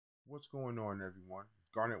What's going on, everyone?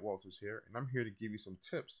 Garnet Walters here, and I'm here to give you some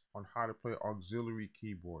tips on how to play auxiliary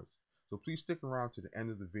keyboards. So please stick around to the end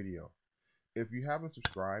of the video. If you haven't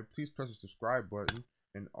subscribed, please press the subscribe button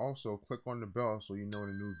and also click on the bell so you know when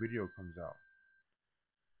a new video comes out.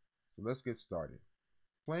 So let's get started.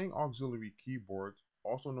 Playing auxiliary keyboards,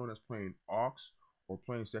 also known as playing aux or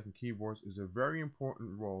playing second keyboards, is a very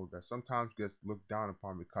important role that sometimes gets looked down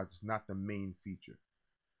upon because it's not the main feature.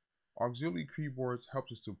 Auxiliary keyboards help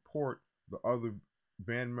to support the other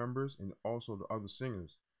band members and also the other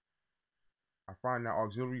singers. I find that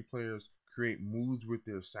auxiliary players create moods with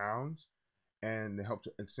their sounds, and they help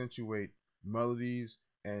to accentuate melodies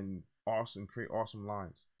and create awesome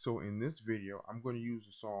lines. So in this video, I'm going to use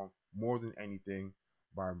the song More Than Anything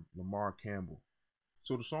by Lamar Campbell.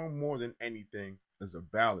 So the song More Than Anything is a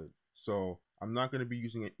ballad, so I'm not going to be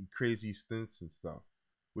using any crazy stints and stuff,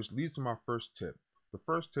 which leads to my first tip. The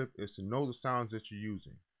first tip is to know the sounds that you're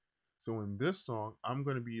using. So in this song, I'm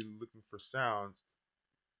going to be looking for sounds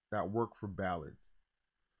that work for ballads.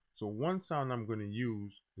 So one sound I'm going to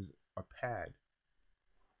use is a pad.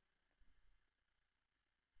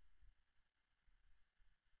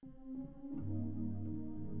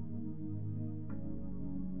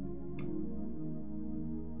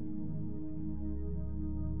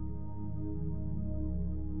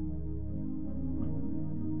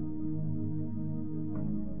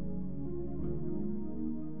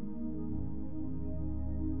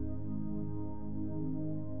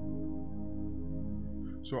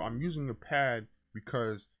 So I'm using the pad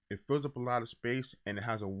because it fills up a lot of space and it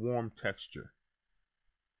has a warm texture.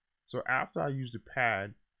 So after I use the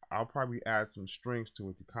pad, I'll probably add some strings to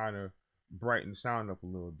it to kind of brighten the sound up a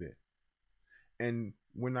little bit. And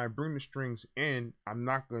when I bring the strings in, I'm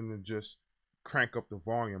not going to just crank up the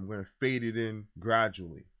volume. I'm going to fade it in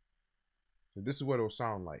gradually. So this is what it'll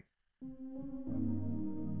sound like.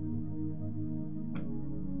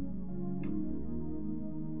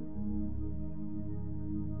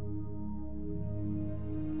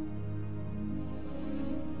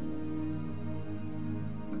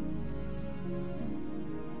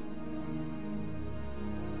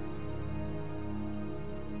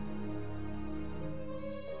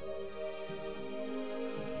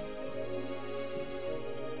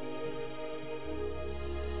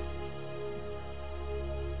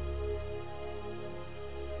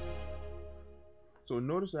 So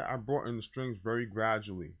notice that I brought in the strings very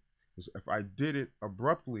gradually. Because if I did it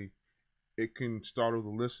abruptly, it can startle the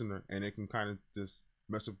listener and it can kind of just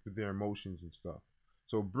mess up with their emotions and stuff.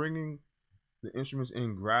 So bringing the instruments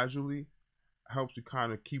in gradually helps to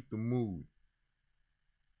kind of keep the mood.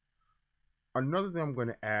 Another thing I'm going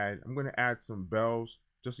to add some bells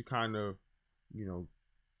just to kind of,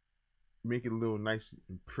 make it a little nice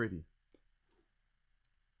and pretty.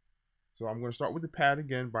 So I'm going to start with the pad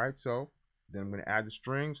again by itself. Then I'm going to add the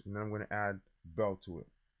strings, and then I'm going to add bell to it.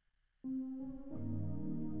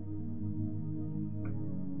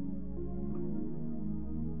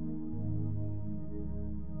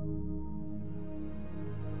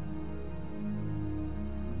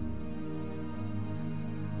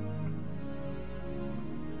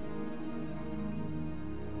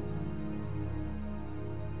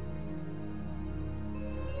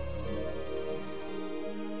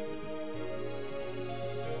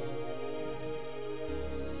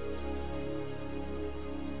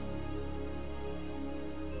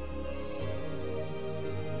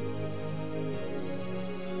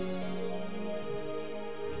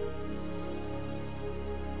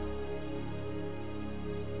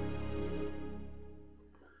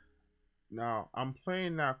 Now I'm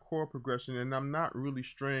playing that chord progression and I'm not really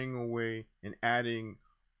straying away and adding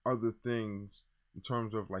other things in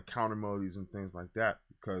terms of like counter melodies and things like that,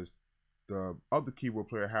 because the other keyboard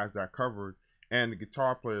player has that covered and the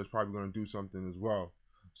guitar player is probably going to do something as well.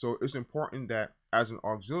 So it's important that as an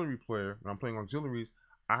auxiliary player, when I'm playing auxiliaries,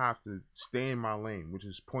 I have to stay in my lane, which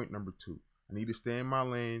is point number 2. I need to stay in my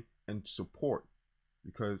lane and support,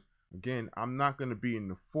 because again, I'm not going to be in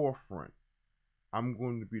the forefront. I'm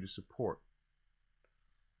going to be the support.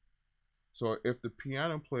 So if the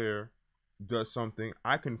piano player does something,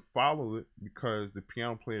 I can follow it because the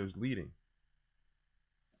piano player is leading.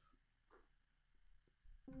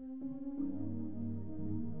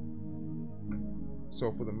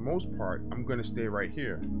 So for the most part, I'm going to stay right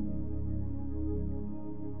here.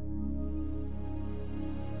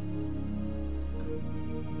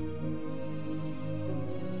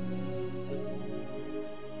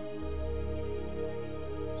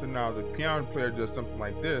 So now the piano player does something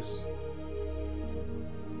like this.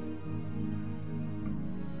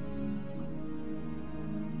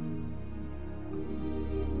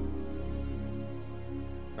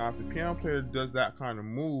 Now, if the piano player does that kind of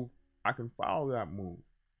move, I can follow that move.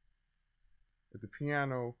 If the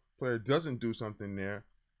piano player doesn't do something there,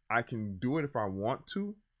 I can do it if I want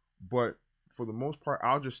to, but for the most part,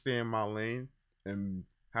 I'll just stay in my lane and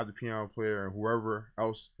have the piano player and whoever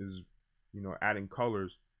else is, adding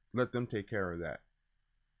colors, let them take care of that.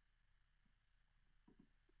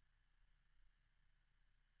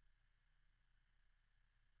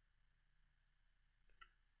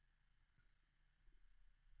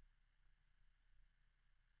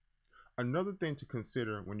 Another thing to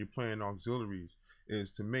consider when you're playing auxiliaries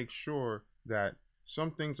is to make sure that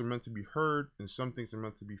some things are meant to be heard and some things are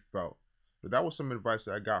meant to be felt. So that was some advice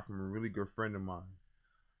that I got from a really good friend of mine.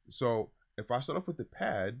 So if I start off with the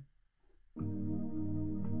pad,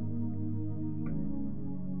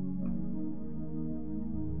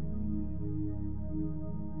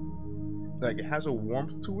 like it has a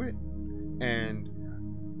warmth to it, and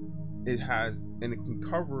it can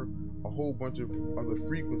cover a whole bunch of other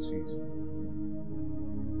frequencies.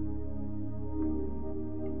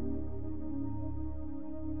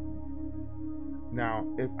 Now,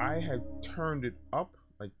 if I had turned it up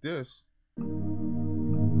like this,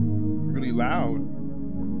 really loud,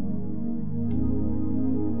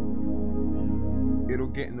 it'll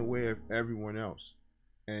get in the way of everyone else,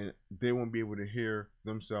 and they won't be able to hear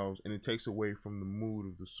themselves, and it takes away from the mood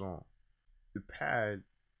of the song. The pad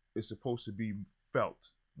is supposed to be felt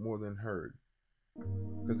more than heard,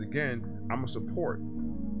 because again, I'm a support.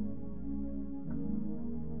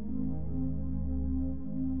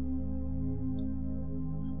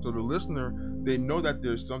 So the listener, they know that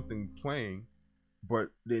there's something playing, but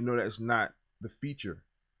they know that it's not the feature,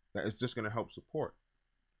 that it's just going to help support.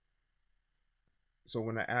 So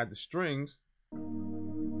when I add the strings, and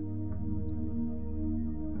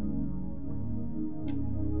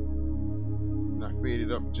I fade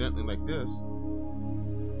it up gently like this,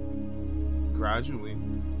 gradually,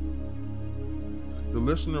 the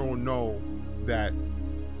listener will know that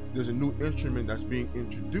there's a new instrument that's being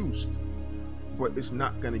introduced, but it's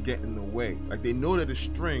not going to get in the way. Like, they know that it's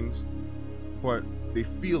strings, but they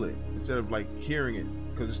feel it instead of like hearing it,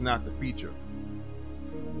 because it's not the feature.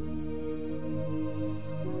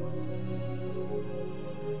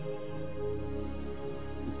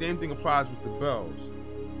 The same thing applies with the bells.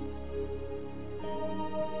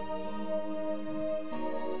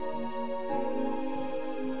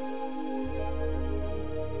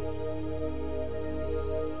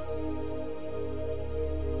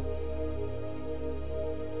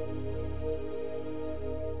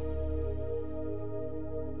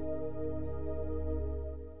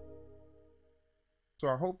 So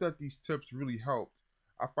I hope that these tips really helped.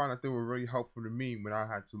 I found that they were really helpful to me when I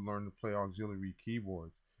had to learn to play auxiliary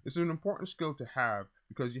keyboards. It's an important skill to have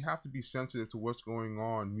because you have to be sensitive to what's going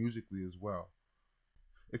on musically as well.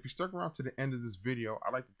 If you stuck around to the end of this video,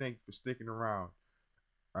 I'd like to thank you for sticking around.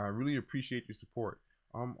 I really appreciate your support.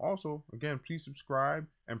 Also, again, please subscribe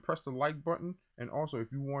and press the like button. And also,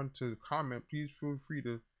 if you want to comment, please feel free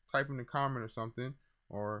to type in the comment or something.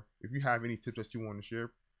 Or if you have any tips that you want to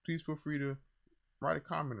share, please feel free to write a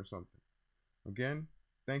comment or something. Again,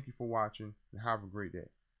 thank you for watching and have a great day.